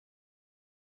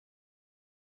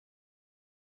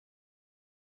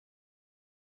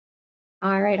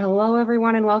All right, hello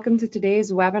everyone and welcome to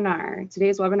today's webinar.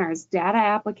 Today's webinar is data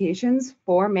applications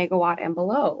for megawatt and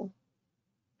below.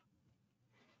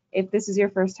 If this is your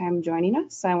first time joining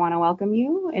us, I want to welcome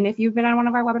you. And if you've been on one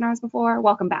of our webinars before,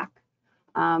 welcome back.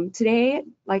 Today,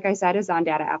 like I said, is on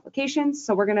data applications.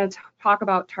 So we're going to talk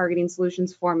about targeting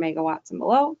solutions for megawatts and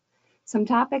below. Some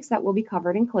topics that will be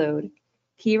covered include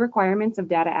key requirements of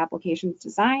data applications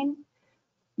design,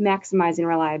 maximizing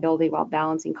reliability while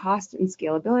balancing cost and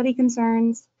scalability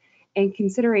concerns, and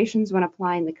considerations when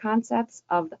applying the concepts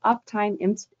of the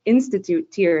Uptime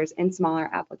Institute tiers in smaller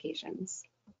applications.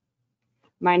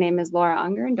 My name is Laura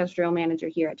Unger, Industrial Manager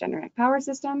here at Generac Power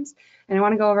Systems, and I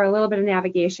want to go over a little bit of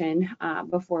navigation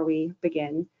before we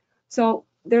begin. So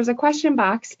there's a question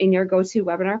box in your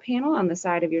GoToWebinar panel on the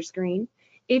side of your screen.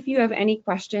 If you have any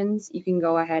questions, you can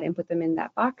go ahead and put them in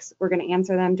that box. We're going to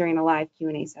answer them during a live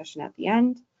Q&A session at the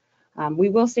end. We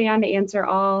will stay on to answer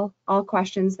all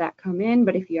questions that come in,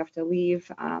 but if you have to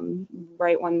leave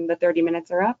right when the 30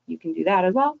 minutes are up, you can do that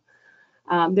as well.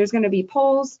 There's going to be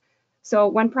polls. So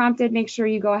when prompted, make sure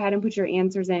you go ahead and put your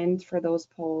answers in for those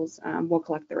polls. We'll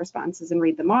collect the responses and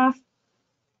read them off.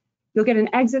 You'll get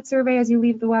an exit survey as you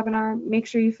leave the webinar. Make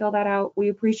sure you fill that out. We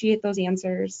appreciate those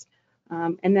answers.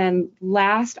 And then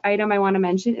last item I want to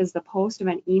mention is the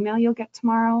post-event email you'll get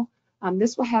tomorrow.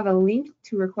 This will have a link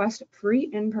to request free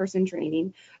in-person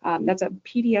training. That's a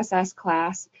PDSS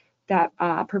class that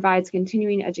provides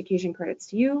continuing education credits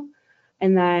to you,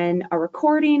 and then a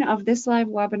recording of this live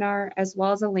webinar, as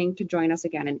well as a link to join us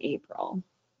again in April.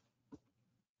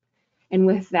 And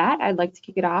with that, I'd like to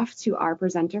kick it off to our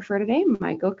presenter for today,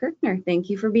 Michael Kirkner.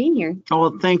 Thank you for being here. Oh,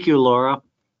 well, thank you, Laura.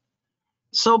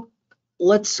 So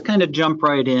let's kind of jump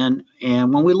right in.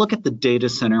 And when we look at the data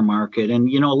center market and,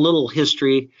 a little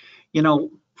history,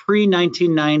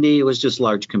 pre-1990, it was just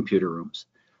large computer rooms.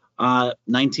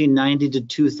 1990 to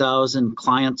 2000,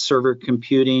 client server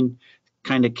computing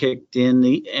kind of kicked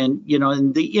in, and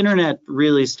the internet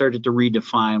really started to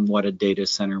redefine what a data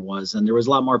center was, and there was a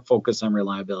lot more focus on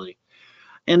reliability.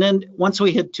 And then once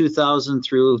we hit 2000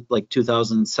 through like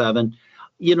 2007,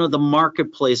 the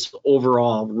marketplace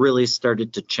overall really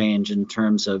started to change in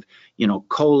terms of,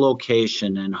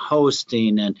 co-location and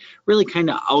hosting, and really kind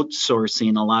of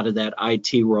outsourcing. A lot of that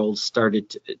IT role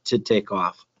started to take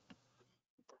off.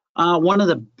 One of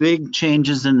the big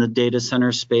changes in the data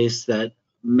center space that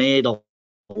made a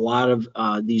lot of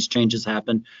these changes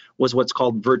happen was what's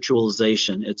called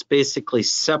virtualization. It's basically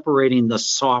separating the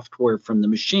software from the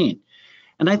machine.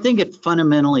 And I think it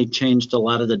fundamentally changed a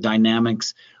lot of the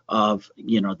dynamics of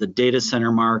the data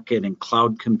center market and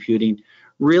cloud computing,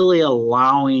 really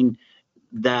allowing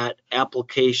that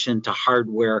application to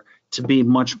hardware to be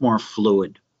much more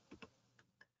fluid.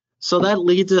 So that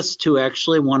leads us to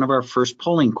actually one of our first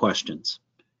polling questions.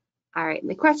 All right,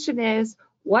 and the question is,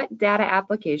 what data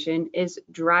application is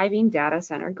driving data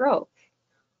center growth?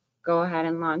 Go ahead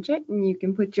and launch it, and you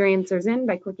can put your answers in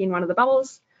by clicking one of the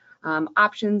bubbles.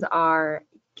 Options are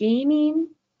gaming,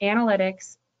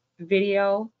 analytics,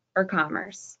 video, or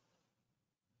commerce.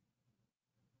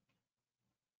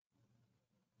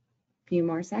 A few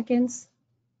more seconds.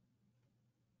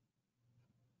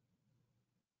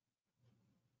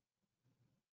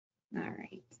 All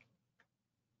right.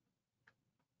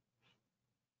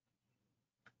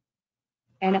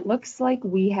 And it looks like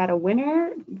we had a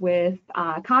winner with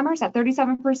commerce at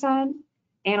 37%.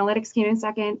 Analytics came in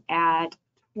second at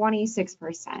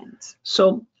 26%.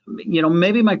 So,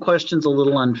 maybe my question's a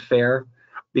little unfair,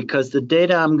 because the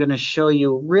data I'm going to show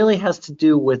you really has to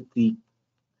do with the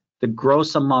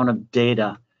gross amount of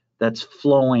data that's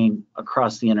flowing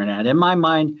across the internet. In my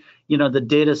mind, the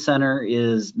data center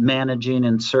is managing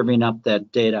and serving up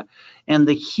that data. And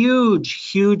the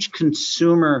huge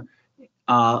consumer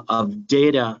of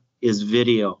data is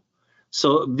video.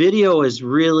 So video has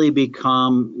really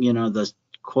become, the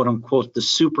quote unquote, the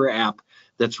super app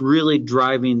that's really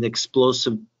driving the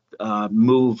explosive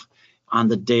move on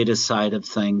the data side of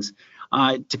things.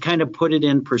 To kind of put it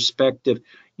in perspective,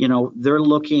 they're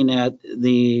looking at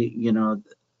the,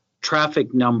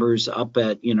 traffic numbers up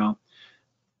at,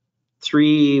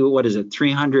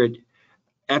 300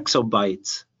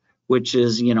 exabytes, which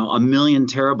is, 1 million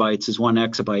terabytes is 1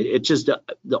 exabyte. It's just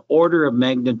the order of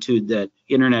magnitude that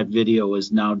internet video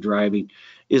is now driving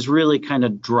is really kind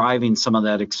of driving some of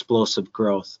that explosive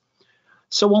growth.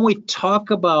 So when we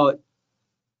talk about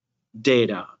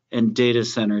data and data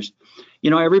centers,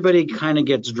 everybody kind of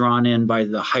gets drawn in by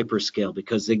the hyperscale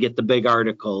because they get the big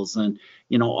articles and,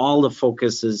 all the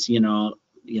focus is,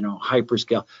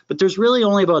 hyperscale. But there's really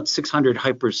only about 600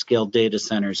 hyperscale data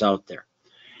centers out there.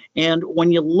 And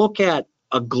when you look at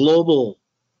a global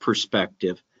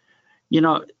perspective,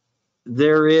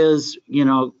 there is,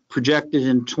 projected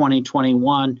in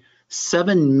 2021,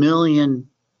 7 million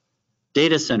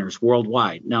data centers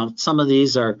worldwide. Now, some of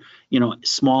these are,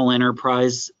 small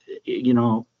enterprise,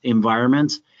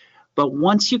 environments. But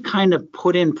once you kind of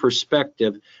put in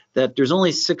perspective that there's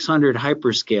only 600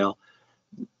 hyperscale,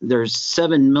 there's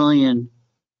 7 million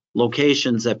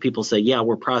locations that people say, yeah,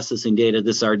 we're processing data,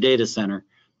 this is our data center.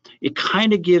 It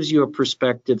kind of gives you a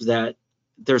perspective that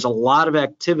there's a lot of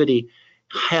activity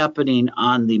happening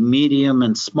on the medium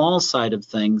and small side of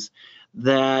things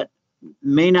that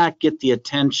may not get the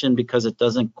attention because it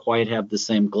doesn't quite have the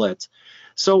same glitz.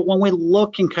 So when we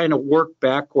look and kind of work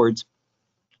backwards,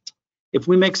 if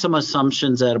we make some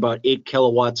assumptions at about 8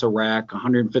 kilowatts a rack,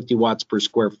 150 watts per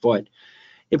square foot,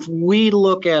 if we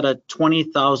look at a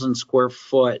 20,000 square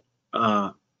foot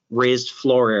raised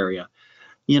floor area,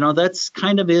 that's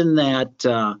kind of in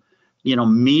that,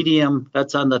 medium,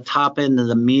 that's on the top end of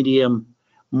the medium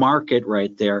market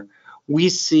right there. We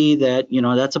see that,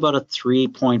 that's about a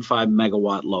 3.5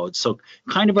 megawatt load. So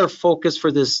kind of our focus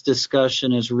for this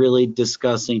discussion is really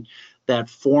discussing that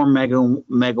 4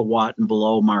 megawatt and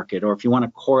below market, or if you want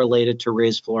to correlate it to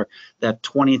raised floor, that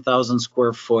 20,000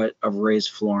 square foot of raised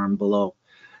floor and below.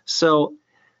 So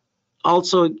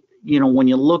also, when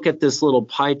you look at this little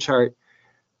pie chart,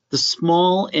 the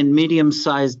small and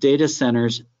medium-sized data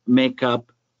centers make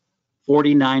up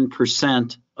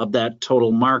 49% of that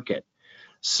total market.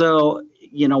 So,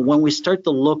 when we start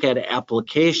to look at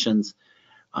applications,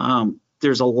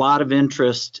 there's a lot of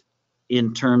interest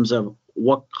in terms of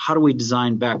how do we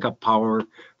design backup power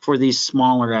for these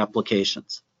smaller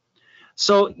applications.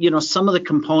 So, some of the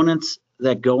components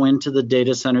that go into the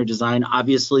data center design,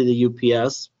 obviously the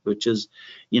UPS, which is,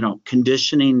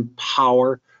 conditioning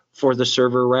power for the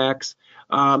server racks.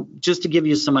 Just to give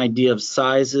you some idea of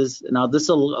sizes. Now, this is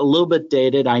a little bit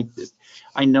dated.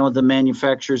 I know the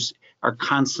manufacturers are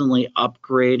constantly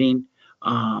upgrading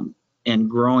and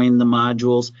growing the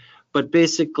modules, but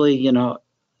basically,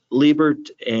 Liebert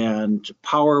and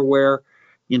PowerWare,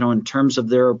 in terms of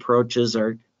their approaches,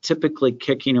 are typically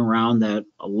kicking around that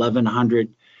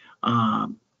 1100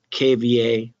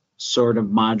 kVA sort of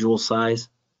module size.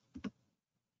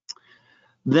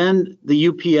 Then the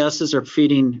UPSs are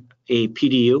feeding a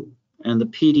PDU, and the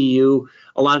PDU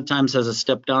a lot of times has a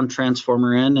step-down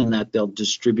transformer in, and that they'll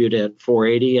distribute at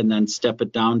 480 and then step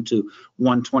it down to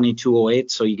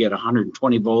 12208, so you get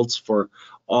 120 volts for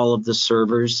all of the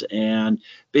servers. And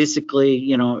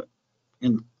basically,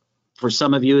 and for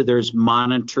some of you, there's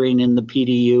monitoring in the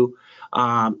PDU.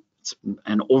 It's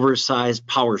an oversized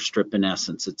power strip in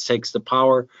essence. It takes the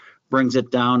power, brings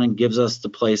it down, and gives us the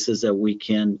places that we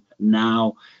can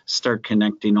now start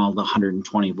connecting all the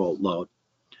 120 volt load.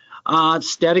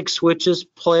 Static switches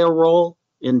play a role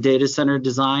in data center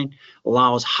design,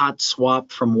 allows hot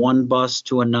swap from one bus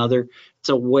to another. It's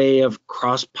a way of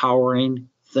cross powering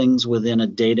things within a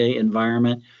data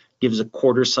environment, gives a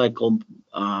quarter cycle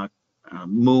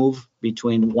move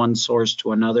between one source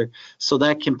to another. So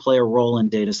that can play a role in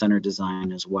data center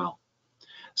design as well.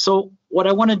 So what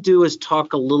I want to do is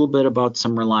talk a little bit about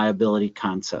some reliability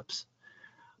concepts.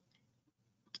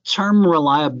 Term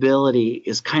reliability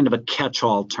is kind of a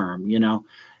catch-all term,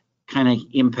 kind of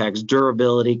impacts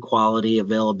durability, quality,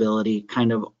 availability,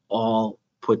 kind of all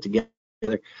put together.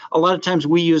 A lot of times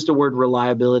we use the word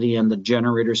reliability in the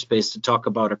generator space to talk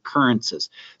about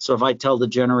occurrences. So if I tell the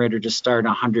generator to start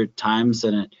 100 times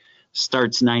and it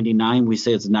starts 99, we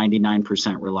say it's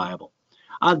 99% reliable.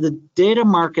 The data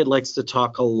market likes to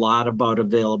talk a lot about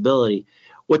availability.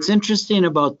 What's interesting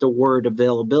about the word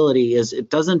availability is it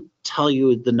doesn't tell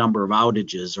you the number of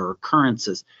outages or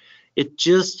occurrences. It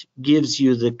just gives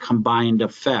you the combined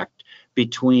effect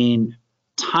between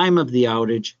time of the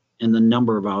outage and the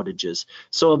number of outages.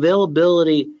 So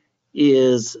availability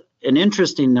is an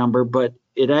interesting number, but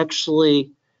it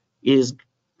actually is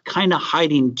kind of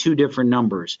hiding two different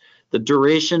numbers: the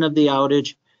duration of the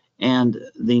outage and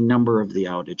the number of the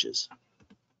outages.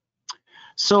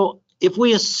 So if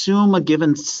we assume a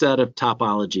given set of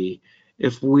topology,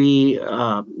 if we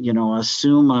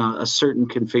assume a certain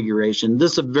configuration,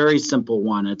 this is a very simple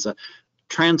one. It's a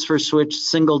transfer switch,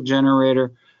 single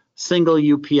generator, single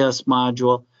UPS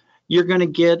module. You're going to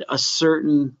get a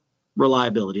certain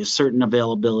reliability, a certain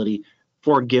availability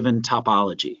for a given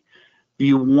topology. If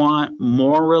you want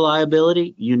more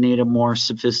reliability, you need a more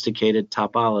sophisticated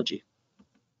topology.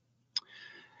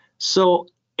 So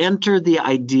enter the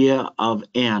idea of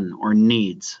N, or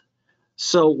needs.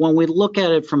 So when we look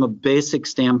at it from a basic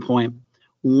standpoint,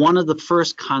 one of the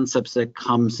first concepts that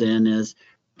comes in is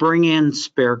bring in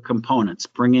spare components,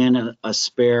 bring in a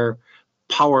spare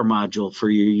power module for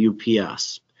your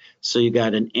UPS. So you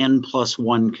got an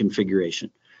N+1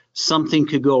 configuration. Something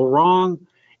could go wrong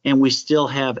and we still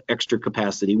have extra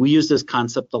capacity. We use this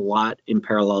concept a lot in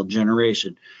parallel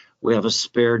generation. We have a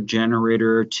spare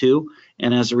generator or two,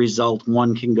 and as a result,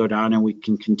 one can go down and we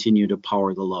can continue to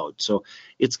power the load. So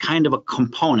it's kind of a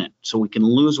component. So we can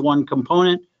lose one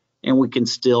component and we can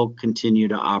still continue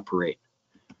to operate.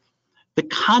 The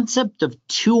concept of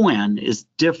 2N is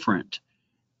different.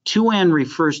 2N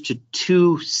refers to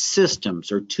two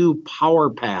systems or two power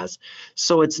paths.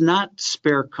 So it's not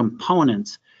spare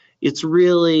components, it's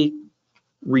really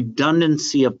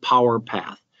redundancy of power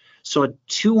path. So a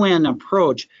 2N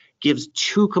approach gives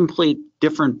two complete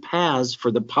different paths for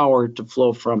the power to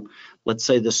flow from, let's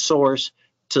say, the source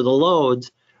to the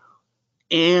loads,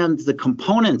 and the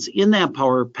components in that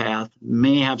power path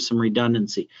may have some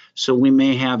redundancy. So we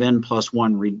may have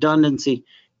N+1 redundancy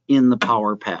in the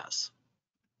power paths.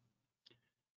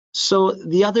 So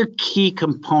the other key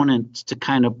component to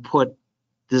kind of put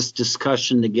this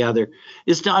discussion together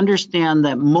is to understand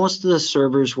that most of the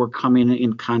servers we're coming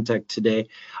in contact today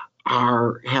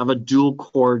have a dual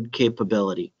cord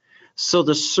capability. So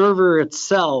the server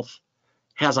itself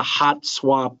has a hot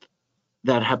swap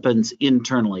that happens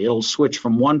internally. It'll switch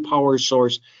from one power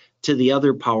source to the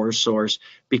other power source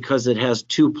because it has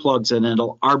two plugs and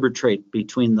it'll arbitrate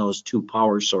between those two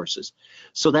power sources.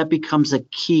 So that becomes a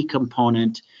key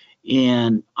component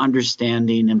in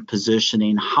understanding and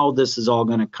positioning how this is all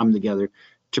going to come together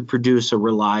to produce a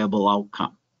reliable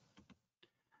outcome.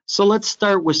 So let's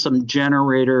start with some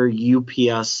generator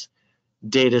UPS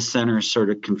data center sort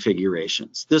of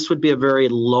configurations. This would be a very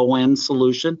low-end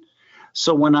solution.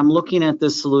 So when I'm looking at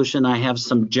this solution, I have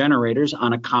some generators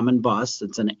on a common bus.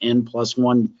 It's an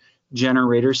N+1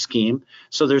 generator scheme.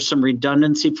 So there's some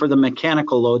redundancy for the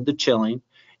mechanical load, the chilling,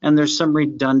 and there's some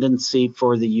redundancy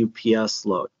for the UPS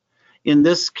load. In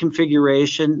this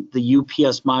configuration, the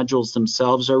UPS modules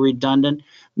themselves are redundant,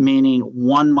 meaning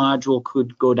one module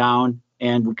could go down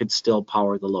and we could still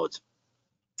power the loads.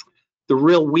 The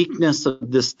real weakness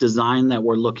of this design that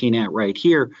we're looking at right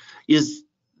here is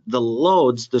the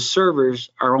loads, the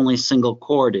servers, are only single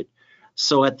corded.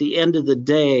 So at the end of the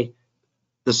day,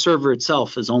 the server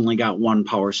itself has only got one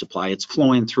power supply. It's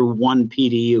flowing through one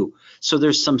PDU. So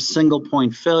there's some single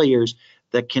point failures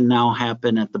that can now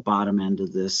happen at the bottom end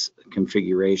of this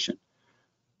configuration.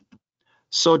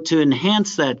 So to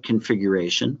enhance that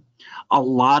configuration, a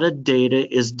lot of data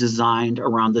is designed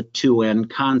around the 2N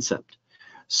concept.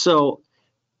 So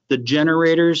the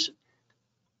generators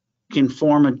can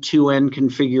form a 2N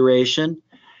configuration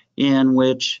in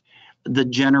which the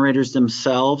generators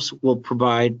themselves will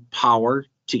provide power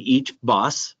to each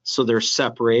bus. So they're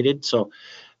separated. So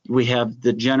we have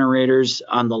the generators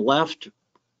on the left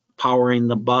powering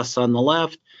the bus on the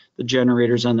left, the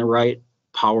generators on the right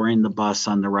powering the bus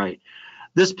on the right.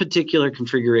 This particular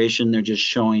configuration, they're just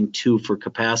showing two for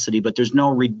capacity, but there's no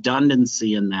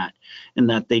redundancy in that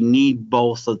they need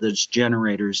both of those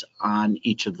generators on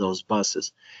each of those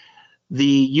buses.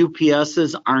 The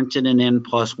UPSs aren't in an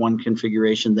N+1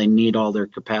 configuration. They need all their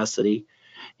capacity.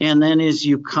 And then as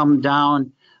you come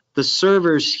down, the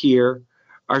servers here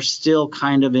are still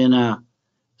kind of in a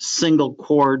single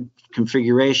cord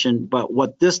configuration, but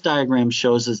what this diagram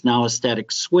shows is now a static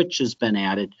switch has been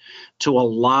added to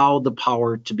allow the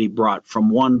power to be brought from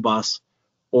one bus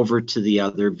over to the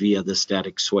other via the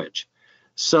static switch.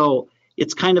 So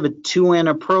it's kind of a 2N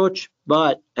approach,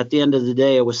 but at the end of the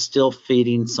day, it was still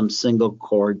feeding some single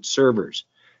cord servers.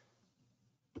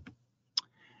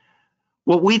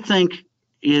 What we think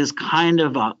is kind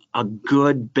of a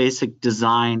good basic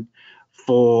design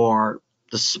for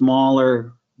the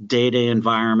smaller data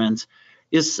environments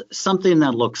is something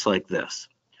that looks like this.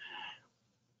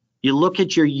 You look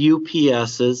at your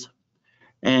UPSs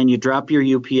and you drop your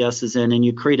UPSs in and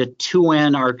you create a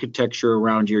 2N architecture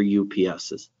around your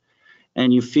UPSs.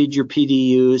 And you feed your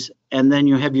PDUs, and then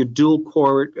you have your dual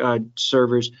core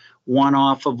servers, one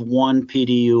off of one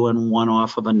PDU and one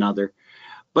off of another.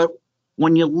 But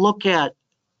when you look at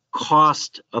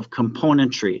cost of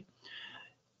componentry,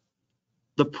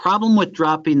 the problem with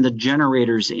dropping the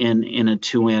generators in a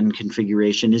 2N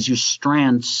configuration is you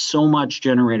strand so much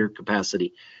generator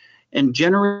capacity. And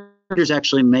generators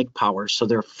actually make power, so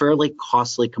they're a fairly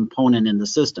costly component in the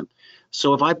system.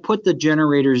 So if I put the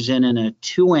generators in a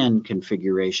 2N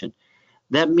configuration,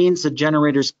 that means the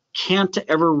generators can't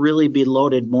ever really be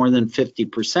loaded more than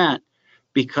 50%,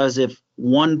 because if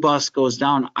one bus goes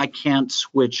down, I can't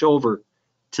switch over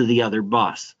to the other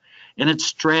bus. And it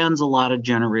strands a lot of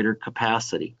generator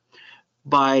capacity.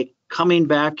 By coming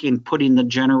back and putting the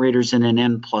generators in an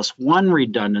N+1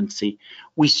 redundancy,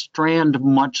 we strand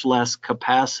much less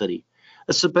capacity.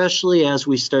 especially as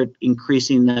we start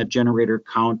increasing that generator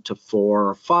count to 4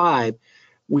 or 5.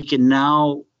 We can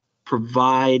now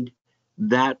provide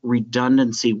that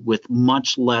redundancy with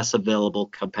much less available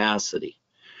capacity.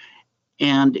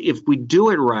 And if we do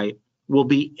it right, we'll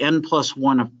be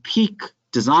N+1 of peak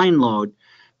design load,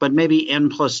 but maybe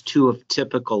N+2 of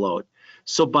typical load.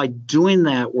 So by doing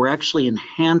that, we're actually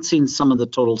enhancing some of the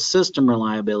total system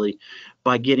reliability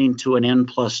by getting to an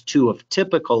N+2 of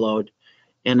typical load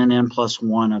and an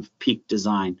N+1 of peak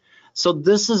design. So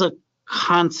this is a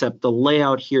concept, the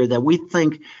layout here, that we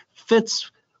think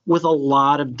fits with a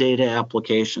lot of data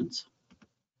applications,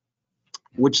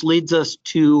 which leads us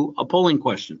to a polling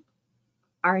question.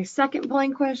 Our second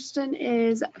polling question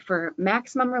is for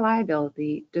maximum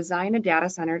reliability, design a data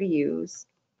center to use.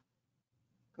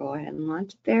 Go ahead and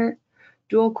launch it there.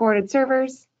 Dual corded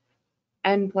servers,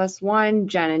 N+1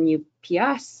 Gen and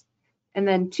UPS, and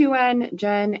then 2N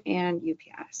Gen and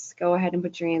UPS. Go ahead and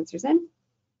put your answers in.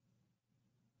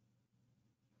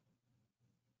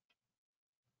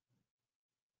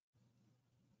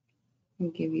 I'll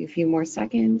give you a few more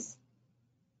seconds.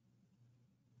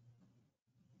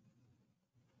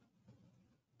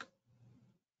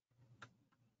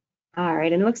 All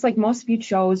right, and it looks like most of you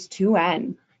chose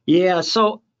 2N. Yeah,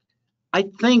 so I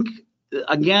think,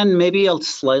 again, maybe a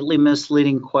slightly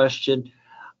misleading question.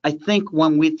 I think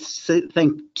when we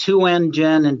think 2N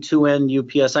Gen and 2N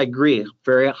UPS, I agree,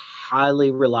 very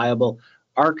highly reliable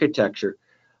architecture.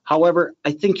 However,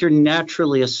 I think you're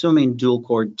naturally assuming dual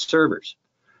core servers.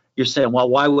 You're saying, well,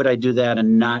 why would I do that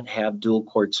and not have dual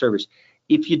core servers?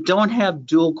 If you don't have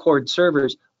dual core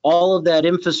servers, all of that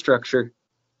infrastructure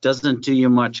doesn't do you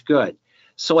much good.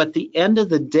 So at the end of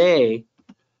the day,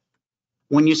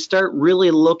 when you start really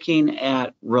looking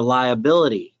at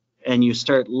reliability and you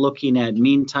start looking at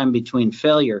mean time between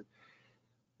failure,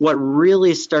 what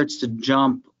really starts to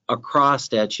jump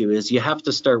across at you is you have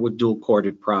to start with dual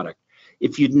corded product.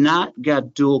 If you've not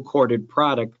got dual corded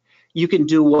product, you can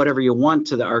do whatever you want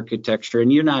to the architecture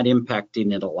and you're not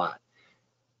impacting it a lot.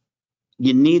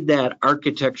 You need that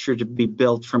architecture to be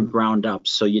built from ground up.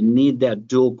 So you need that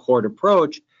dual core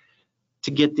approach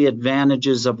to get the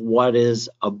advantages of what is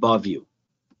above you.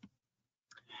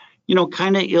 You know,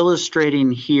 kind of illustrating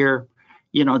here,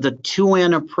 you know, the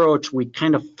 2N approach, we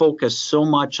kind of focus so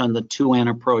much on the 2N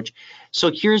approach. So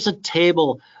here's a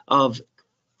table of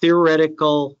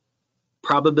theoretical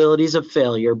probabilities of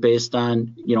failure based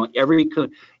on, you know,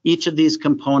 each of these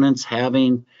components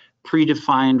having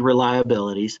predefined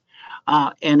reliabilities.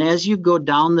 And as you go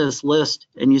down this list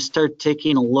and you start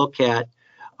taking a look at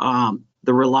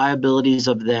the reliabilities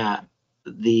of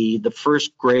the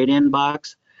first grade-in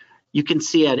box, you can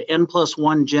see at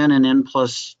N+1 Gen and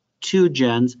N+2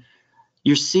 gens,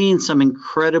 you're seeing some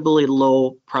incredibly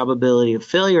low probability of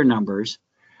failure numbers,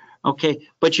 okay?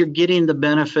 But you're getting the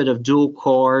benefit of dual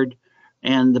cord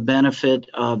and the benefit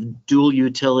of dual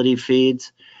utility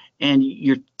feeds, and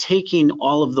you're taking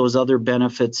all of those other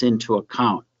benefits into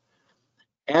account.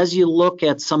 As you look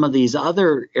at some of these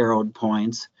other arrowed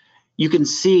points, you can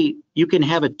see you can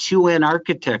have a 2N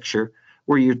architecture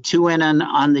where you're 2N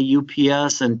on the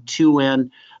UPS and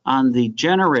 2N on the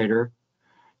generator,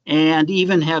 and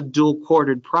even have dual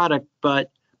corded product,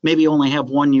 but maybe only have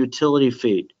one utility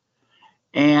feed,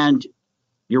 and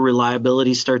your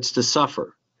reliability starts to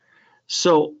suffer.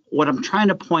 So what I'm trying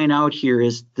to point out here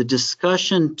is the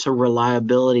discussion to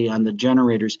reliability on the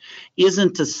generators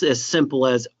isn't as simple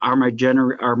as are my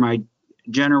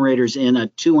generators in a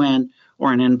 2N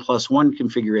or an N+1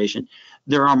 configuration.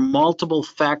 There are multiple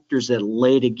factors that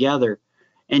lay together,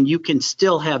 and you can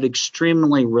still have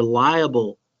extremely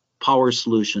reliable power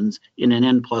solutions in an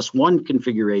N+1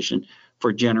 configuration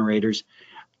for generators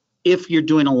if you're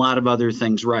doing a lot of other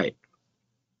things right.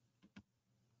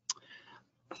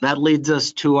 That leads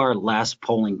us to our last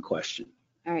polling question.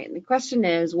 All right, and the question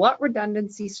is, what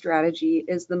redundancy strategy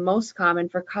is the most common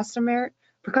for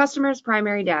customers'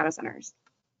 primary data centers?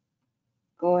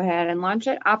 Go ahead and launch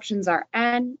it. Options are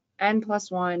N,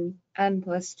 N+1,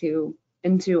 N+2,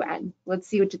 and 2N. Let's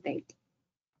see what you think.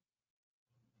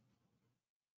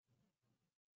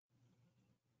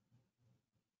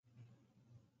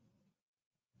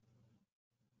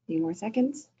 A few more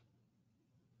seconds.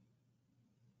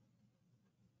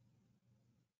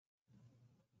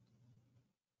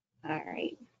 All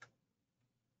right.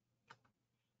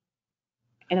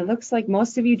 And it looks like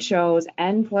most of you chose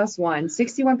N+1,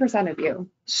 61% of you.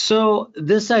 So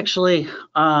this actually,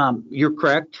 you're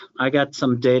correct. I got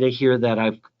some data here that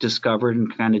I've discovered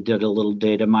and kind of did a little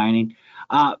data mining.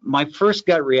 My first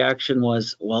gut reaction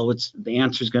was, well, the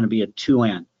answer is going to be a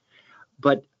 2N.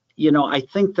 But, you know, I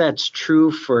think that's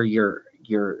true for your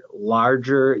your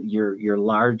larger, your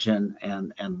large and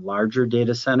larger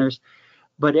data centers.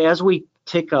 But as we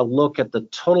take a look at the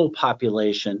total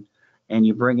population and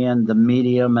you bring in the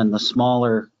medium and the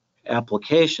smaller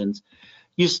applications,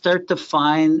 you start to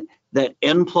find that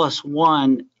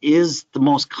N+1 is the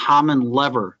most common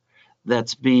lever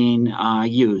that's being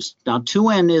used. Now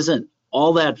 2N isn't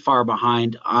all that far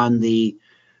behind on the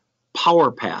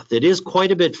power path. It is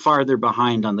quite a bit farther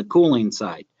behind on the cooling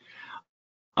side.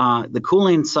 The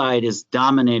cooling side is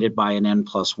dominated by an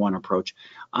N+1 approach.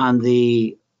 On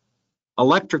the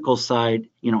electrical side,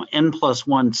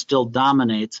 N+1 still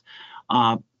dominates,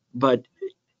 but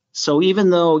so even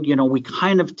though, we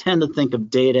kind of tend to think of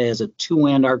data as a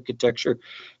 2N architecture,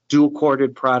 dual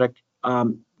corded product,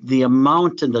 the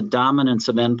amount and the dominance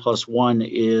of N+1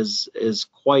 is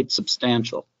quite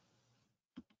substantial.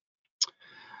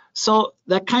 So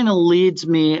that kind of leads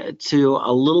me to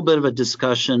a little bit of a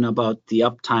discussion about the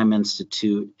Uptime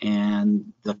Institute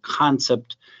and the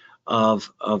concept of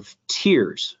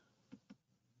tiers.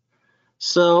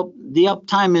 So the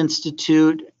Uptime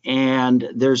Institute, and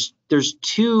there's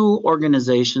two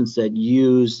organizations that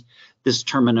use this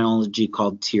terminology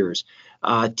called tiers.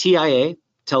 TIA,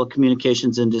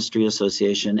 Telecommunications Industry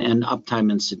Association, and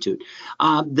Uptime Institute.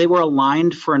 They were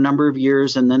aligned for a number of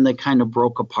years and then they kind of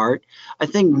broke apart. I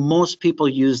think most people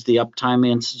use the Uptime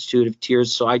Institute of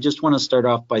tiers, so I just want to start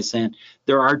off by saying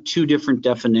there are two different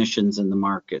definitions in the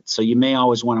market. So you may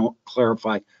always want to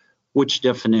clarify which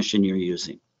definition you're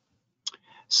using.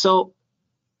 So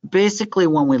basically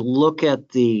when we look at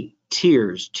the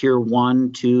tiers, tier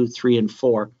 1, 2, 3, and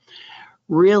 4,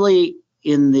 really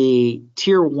in the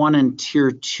tier 1 and tier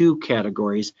 2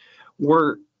 categories,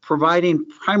 we're providing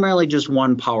primarily just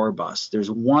one power bus.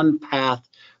 There's one path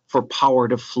for power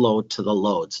to flow to the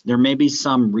loads. There may be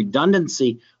some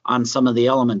redundancy on some of the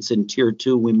elements. In tier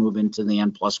 2, we move into the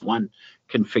N+1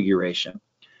 configuration.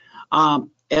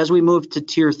 As we move to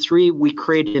tier 3, we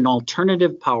create an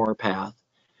alternative power path,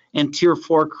 and tier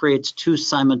 4 creates two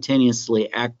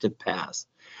simultaneously active paths.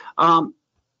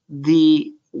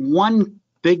 The one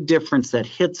big difference that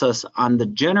hits us on the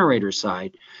generator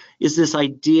side is this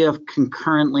idea of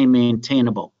concurrently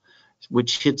maintainable,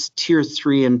 which hits tier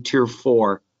 3 and tier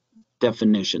 4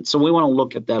 definition. So we want to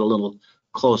look at that a little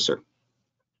closer.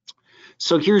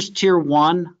 So here's tier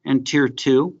 1 and tier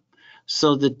 2.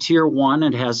 So the tier 1,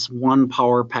 it has one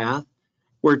power path,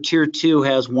 where tier 2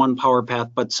 has one power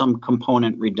path but some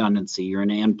component redundancy. You're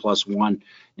in N+1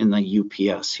 in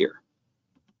the UPS here.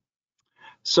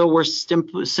 So we're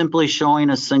simply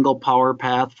showing a single power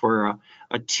path for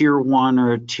a tier 1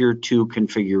 or a tier 2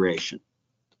 configuration.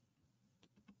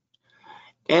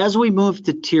 As we move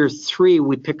to tier 3,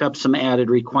 we pick up some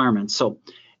added requirements. So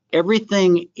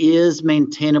everything is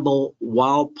maintainable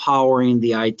while powering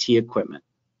the IT equipment.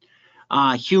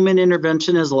 Human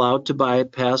intervention is allowed to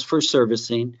bypass for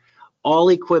servicing. All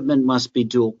equipment must be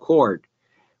dual cord.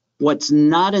 What's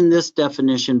not in this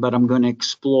definition, but I'm going to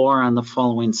explore on the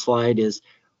following slide, is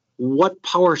what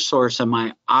power source am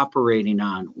I operating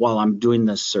on while I'm doing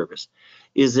this service?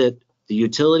 Is it the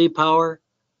utility power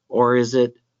or is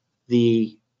it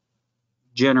the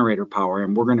generator power?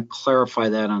 And we're going to clarify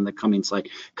that on the coming slide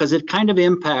because it kind of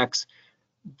impacts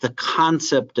the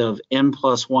concept of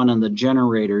N+1 and the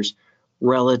generators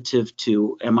relative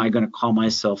to, am I going to call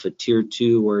myself a tier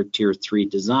 2 or a tier 3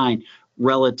 design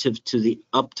relative to the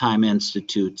Uptime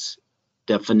Institute's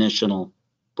definitional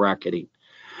bracketing.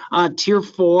 Tier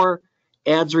 4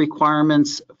 adds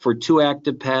requirements for two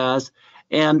active paths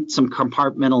and some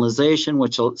compartmentalization,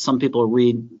 which some people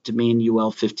read to mean UL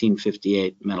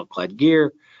 1558 metal clad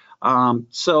gear.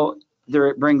 So there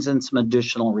it brings in some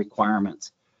additional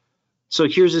requirements. So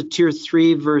here's a tier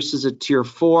 3 versus a tier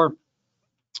 4.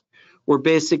 We're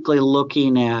basically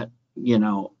looking at,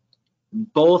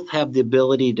 both have the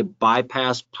ability to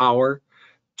bypass power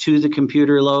to the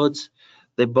computer loads.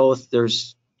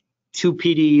 There's two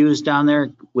PDUs down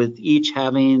there with each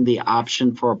having the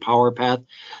option for a power path.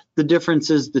 The difference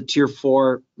is the tier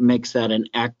 4 makes that an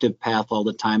active path all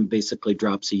the time, basically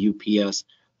drops a UPS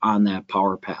on that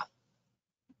power path.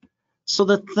 So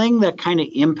the thing that kind of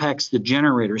impacts the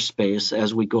generator space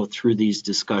as we go through these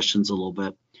discussions a little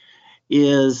bit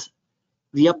is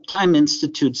the Uptime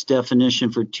Institute's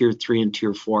definition for tier 3 and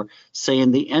tier 4,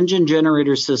 saying the engine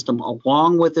generator system,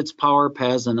 along with its power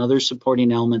paths and other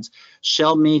supporting elements,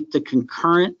 shall meet the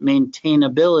concurrent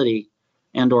maintainability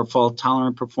and or fault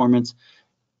tolerant performance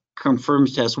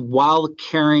confirms test while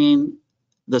carrying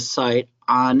the site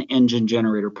on engine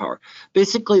generator power.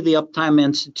 Basically, the Uptime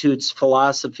Institute's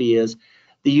philosophy is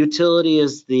the utility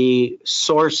is the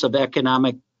source of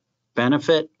economic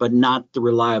benefit, but not the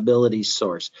reliability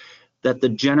source. that the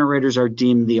generators are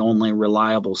deemed the only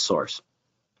reliable source.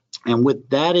 And with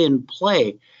that in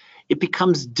play, it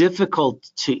becomes difficult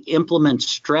to implement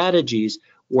strategies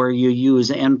where you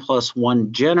use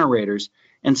N+1 generators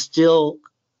and still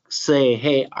say,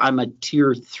 hey, I'm a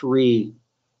tier 3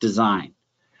 design.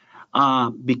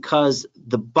 Because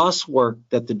the bus work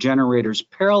that the generators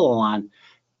parallel on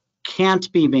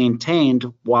can't be maintained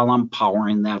while I'm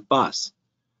powering that bus.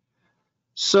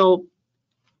 So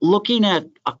looking at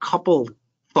a couple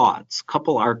thoughts,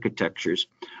 couple architectures.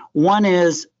 One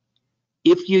is,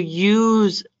 if you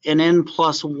use an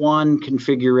N+1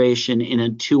 configuration in a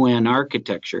 2N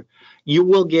architecture, you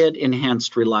will get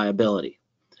enhanced reliability.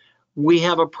 We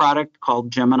have a product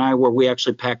called Gemini where we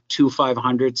actually pack two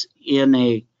 500s in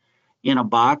a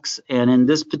box, and in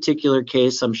this particular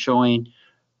case, I'm showing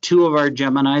two of our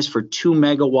Geminis for 2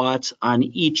 megawatts on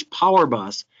each power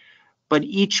bus, but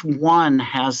each one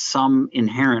has some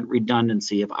inherent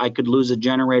redundancy. If I could lose a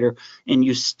generator and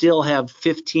you still have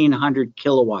 1,500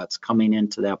 kilowatts coming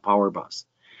into that power bus.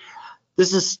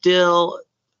 This is still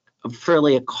a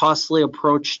fairly costly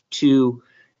approach to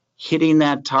hitting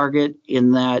that target,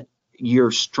 in that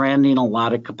you're stranding a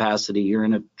lot of capacity. You're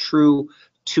in a true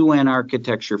 2N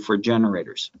architecture for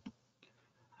generators.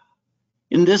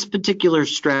 In this particular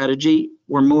strategy,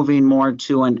 we're moving more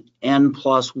to an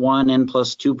N+1,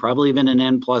 N+2, probably even an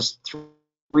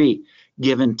N+3,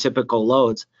 given typical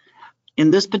loads.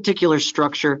 In this particular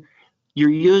structure, you're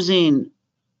using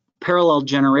parallel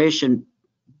generation,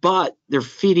 but they're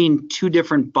feeding two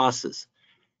different buses,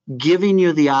 giving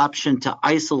you the option to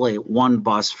isolate one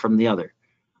bus from the other.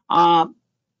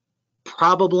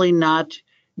 Probably not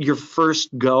your first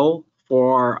go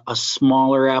for a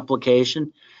smaller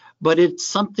application, but it's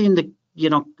something to,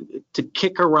 to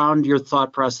kick around your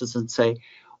thought process and say,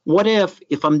 what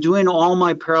if I'm doing all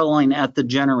my paralleling at the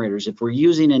generators, if we're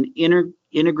using an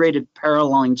integrated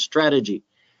paralleling strategy,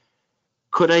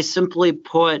 could I simply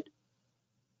put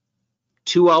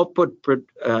two output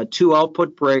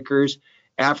breakers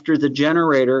after the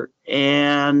generator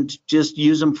and just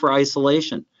use them for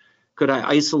isolation? Could I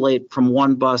isolate from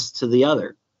one bus to the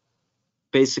other,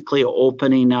 basically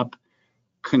opening up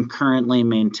concurrently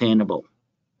maintainable?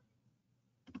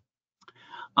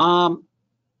 When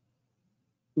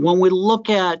we look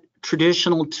at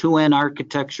traditional 2N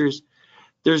architectures,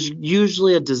 there's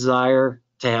usually a desire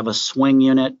to have a swing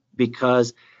unit,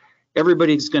 because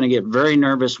everybody's going to get very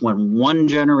nervous when one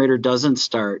generator doesn't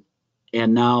start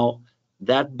and now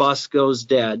that bus goes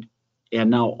dead, and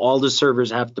now all the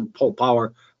servers have to pull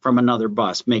power from another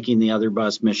bus, making the other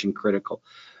bus mission critical.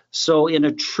 So in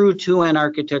a true 2N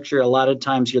architecture, a lot of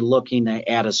times you're looking to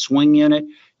add a swing unit.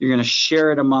 You're going to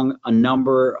share it among a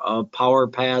number of power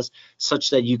paths such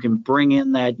that you can bring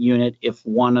in that unit if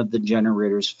one of the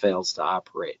generators fails to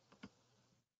operate.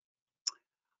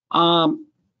 The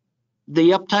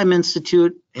Uptime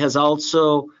Institute has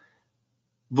also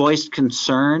voiced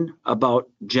concern about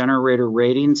generator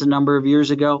ratings a number of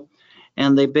years ago,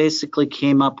 and they basically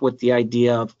came up with the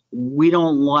idea of, we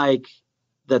don't like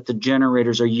that the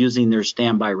generators are using their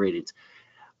standby ratings.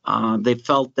 They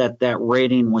felt that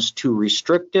rating was too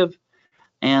restrictive,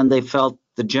 and they felt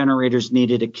the generators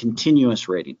needed a continuous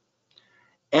rating.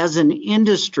 As an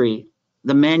industry,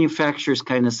 the manufacturers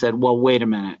kind of said, well, wait a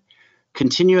minute.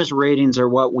 Continuous ratings are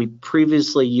what we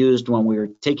previously used when we were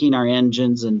taking our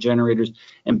engines and generators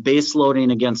and base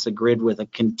loading against the grid with a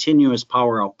continuous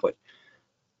power output.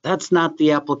 That's not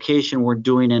the application we're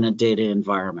doing in a data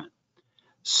environment.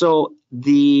 So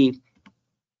the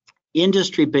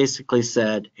industry basically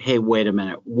said, hey, wait a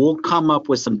minute, we'll come up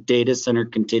with some data center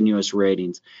continuous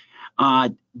ratings.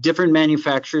 Different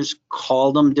manufacturers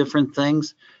call them different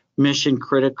things: mission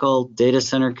critical, data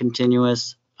center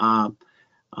continuous,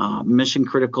 mission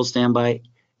critical standby.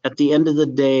 At the end of the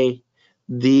day,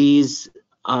 these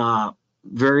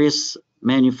various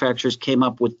manufacturers came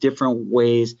up with different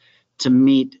ways to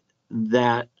meet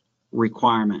that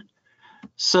requirement.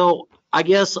 So I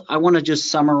guess I want to just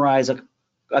summarize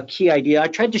a key idea. I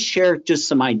tried to share just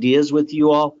some ideas with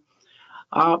you all.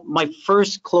 My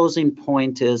first closing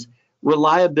point is,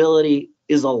 reliability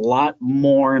is a lot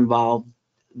more involved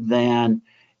than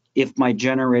if my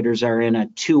generators are in a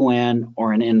 2N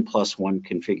or an N+1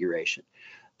 configuration.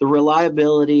 The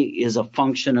reliability is a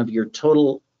function of your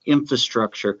total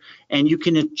infrastructure, and you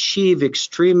can achieve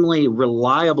extremely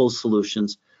reliable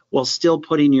solutions while still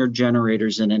putting your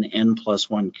generators in an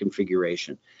N+1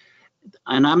 configuration.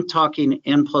 And I'm talking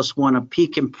N+1 of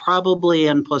peak and probably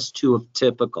N+2 of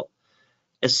typical.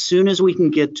 As soon as we can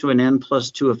get to an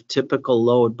N+2 of typical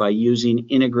load by using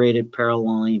integrated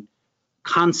paralleling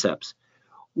concepts,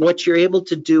 what you're able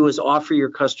to do is offer your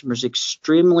customers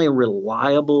extremely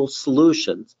reliable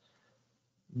solutions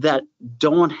that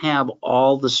don't have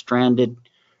all the stranded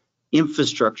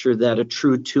infrastructure that a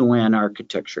true 2N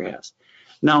architecture has.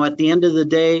 Now, at the end of the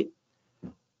day,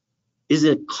 is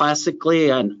it classically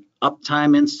an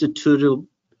Uptime Institute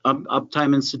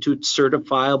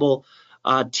certifiable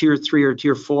tier 3 or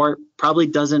tier 4? Probably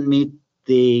doesn't meet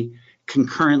the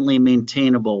concurrently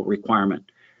maintainable requirement.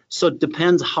 So it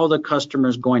depends how the customer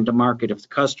is going to market. If the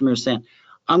customer is saying,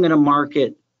 I'm going to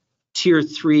market tier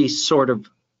 3 sort of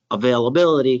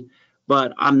availability,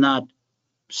 but I'm not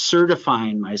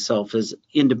certifying myself as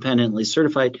independently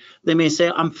certified, they may say,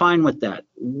 I'm fine with that.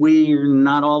 We're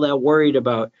not all that worried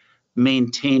about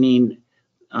maintaining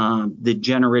the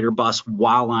generator bus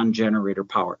while on generator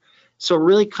power. So it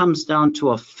really comes down to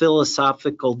a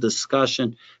philosophical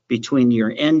discussion between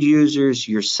your end users,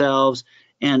 yourselves,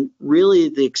 and really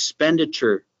the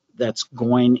expenditure that's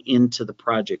going into the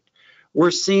project.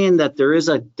 We're seeing that there is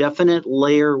a definite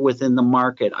layer within the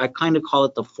market. I kind of call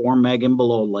it the 4 meg and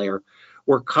below layer,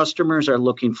 where customers are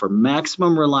looking for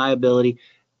maximum reliability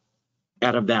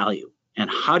at a value. And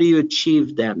how do you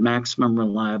achieve that maximum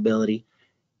reliability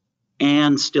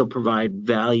and still provide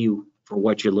value for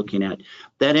what you're looking at?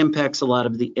 That impacts a lot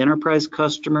of the enterprise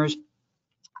customers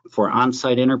for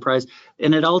on-site enterprise.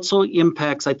 And it also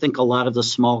impacts, I think, a lot of the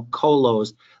small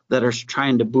colos that are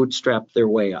trying to bootstrap their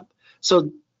way up.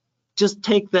 So just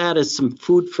take that as some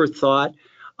food for thought.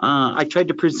 I tried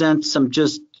to present some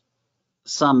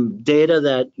data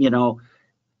that,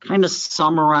 kind of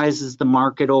summarizes the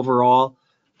market overall,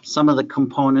 some of the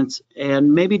components,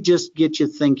 and maybe just get you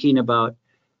thinking about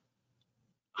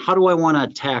how do I want to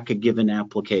attack a given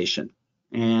application.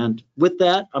 And with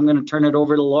that, I'm going to turn it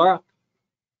over to Laura.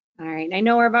 All right, I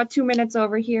know we're about 2 minutes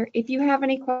over here. If you have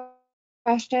any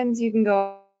questions, you can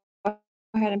go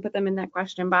ahead and put them in that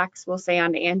question box. We'll stay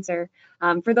on to answer.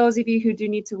 For those of you who do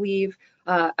need to leave,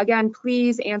 again,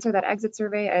 please answer that exit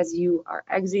survey as you are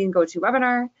exiting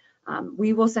GoToWebinar.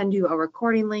 We will send you a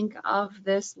recording link of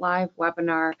this live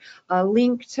webinar, a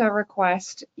link to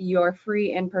request your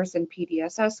free in-person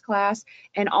PDSS class,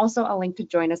 and also a link to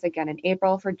join us again in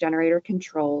April for generator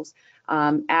controls,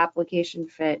 application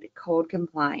fit, code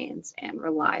compliance, and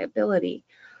reliability.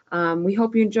 We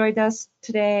hope you enjoyed this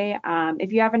today.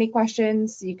 If you have any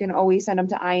questions, you can always send them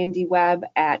to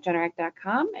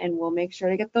indweb@generac.com, and we'll make sure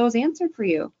to get those answered for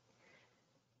you.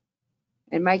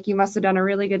 And Mike, you must have done a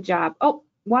really good job. Oh,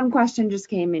 one question just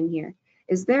came in here.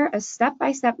 Is there a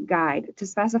step-by-step guide to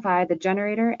specify the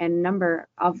generator and number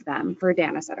of them for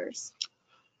data centers?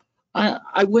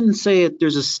 I wouldn't say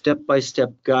there's a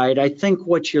step-by-step guide. I think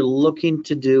what you're looking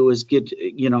to do is get,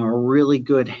 a really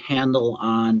good handle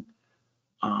on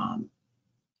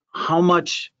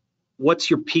what's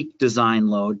your peak design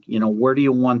load? Where do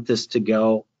you want this to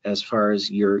go as far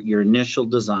as your initial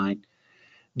design?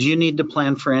 Do you need to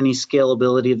plan for any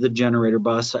scalability of the generator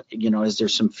bus? Is there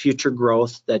some future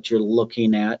growth that you're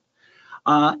looking at?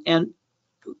 And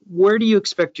where do you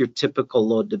expect your typical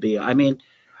load to be? I mean,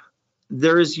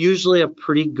 there is usually a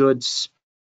pretty good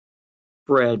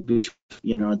spread between,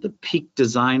 the peak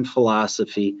design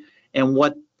philosophy and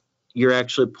what you're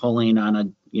actually pulling on a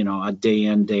day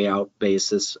in, day out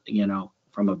basis,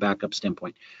 from a backup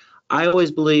standpoint. I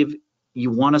always believe you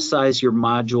want to size your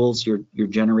modules, your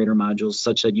generator modules,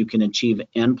 such that you can achieve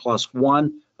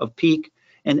N+1 of peak.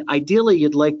 And ideally,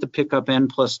 you'd like to pick up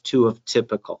N+2 of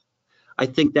typical. I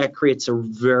think that creates a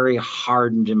very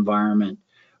hardened environment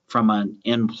from an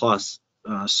N+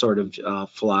 sort of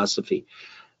philosophy.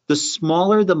 The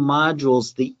smaller the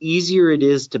modules, the easier it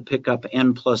is to pick up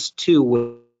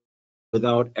N+2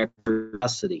 without extra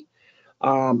capacity.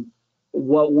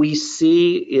 What we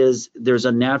see is there's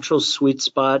a natural sweet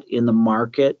spot in the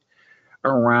market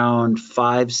around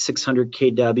 500-600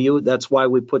 kW. That's why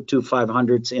we put two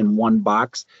 500s in one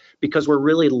box, because we're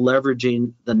really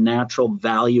leveraging the natural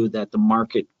value that the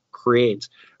market creates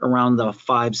around the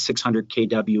 500-600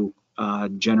 kW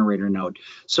generator node.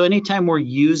 So anytime we're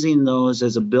using those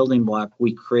as a building block,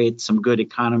 we create some good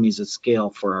economies of scale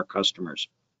for our customers.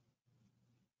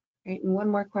 Right, and one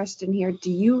more question here.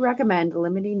 Do you recommend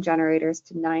limiting generators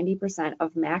to 90%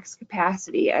 of max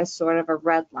capacity as sort of a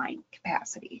red line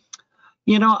capacity?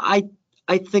 I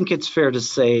think it's fair to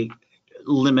say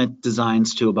limit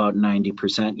designs to about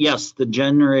 90%. Yes, the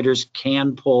generators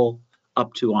can pull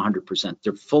up to 100%.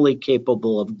 They're fully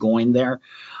capable of going there.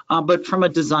 But from a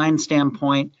design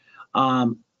standpoint,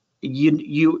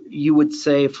 you would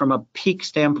say from a peak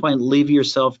standpoint, leave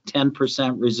yourself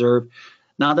 10% reserve.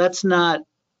 Now, that's not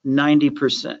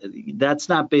 90%. That's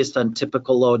not based on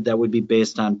typical load. That would be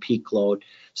based on peak load.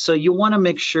 So you want to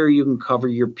make sure you can cover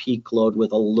your peak load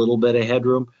with a little bit of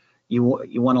headroom. You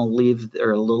want to leave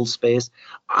there a little space.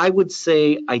 I would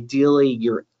say ideally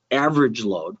your average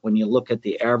load, when you look at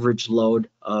the average load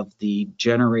of the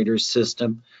generator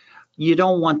system, you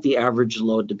don't want the average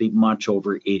load to be much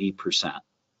over 80%.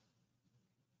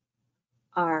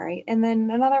 All right, and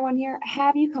then another one here.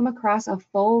 Have you come across a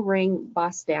full ring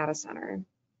bus data center?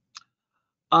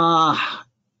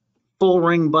 Full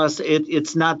ring bus,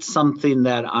 it's not something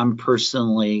that I'm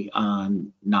personally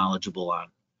knowledgeable on.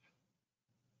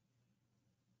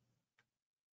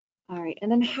 All right,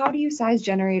 and then how do you size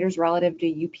generators relative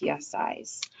to UPS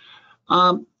size?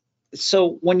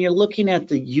 So when you're looking at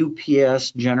the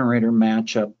UPS generator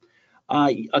matchup,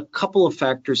 a couple of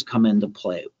factors come into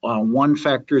play. One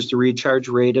factor is the recharge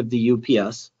rate of the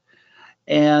UPS,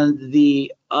 and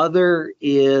the other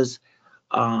is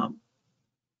how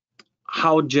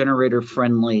generator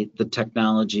friendly the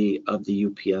technology of the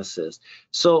UPS is.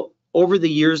 So over the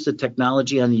years, the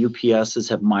technology on the UPSs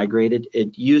have migrated.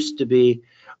 It used to be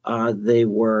they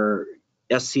were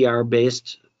SCR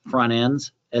based front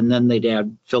ends, and then they'd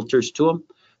add filters to them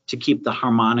to keep the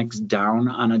harmonics down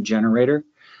on a generator.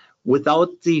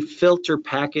 Without the filter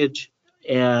package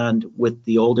and with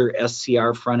the older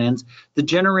SCR front ends, the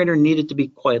generator needed to be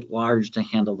quite large to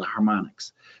handle the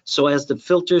harmonics. So as the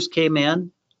filters came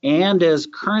in, and as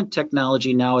current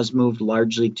technology now has moved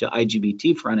largely to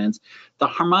IGBT front ends, the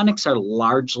harmonics are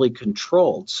largely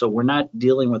controlled. So we're not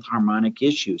dealing with harmonic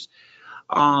issues.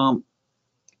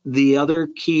 The other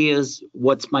key is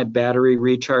what's my battery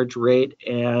recharge rate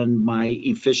and my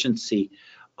efficiency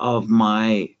of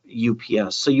my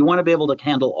UPS. So you want to be able to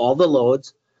handle all the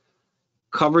loads,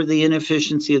 cover the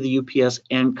inefficiency of the UPS,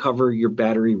 and cover your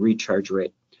battery recharge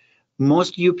rate.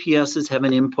 Most UPSs have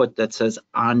an input that says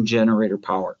on generator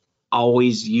power.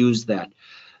 Always use that.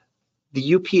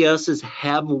 The UPSs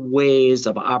have ways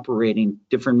of operating,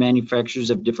 different manufacturers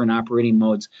have different operating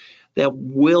modes that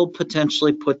will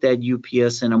potentially put that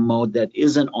UPS in a mode that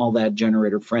isn't all that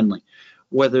generator friendly,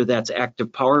 whether that's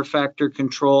active power factor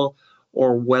control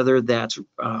or whether that's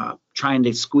trying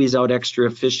to squeeze out extra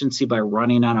efficiency by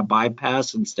running on a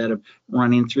bypass instead of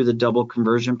running through the double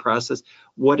conversion process.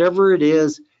 Whatever it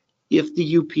is, if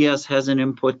the UPS has an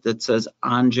input that says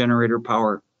on generator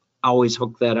power, always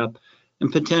hook that up, and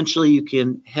potentially you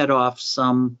can head off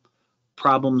some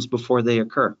problems before they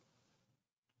occur.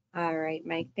 All right,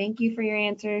 Mike, thank you for your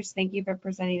answers. Thank you for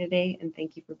presenting today, and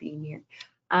thank you for being here.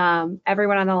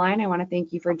 Everyone on the line, I want to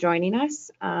thank you for joining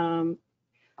us.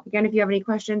 Again, if you have any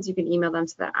questions, you can email them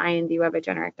to the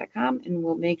indweb@generac.com, and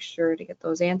we'll make sure to get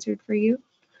those answered for you.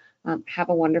 Have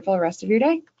a wonderful rest of your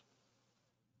day.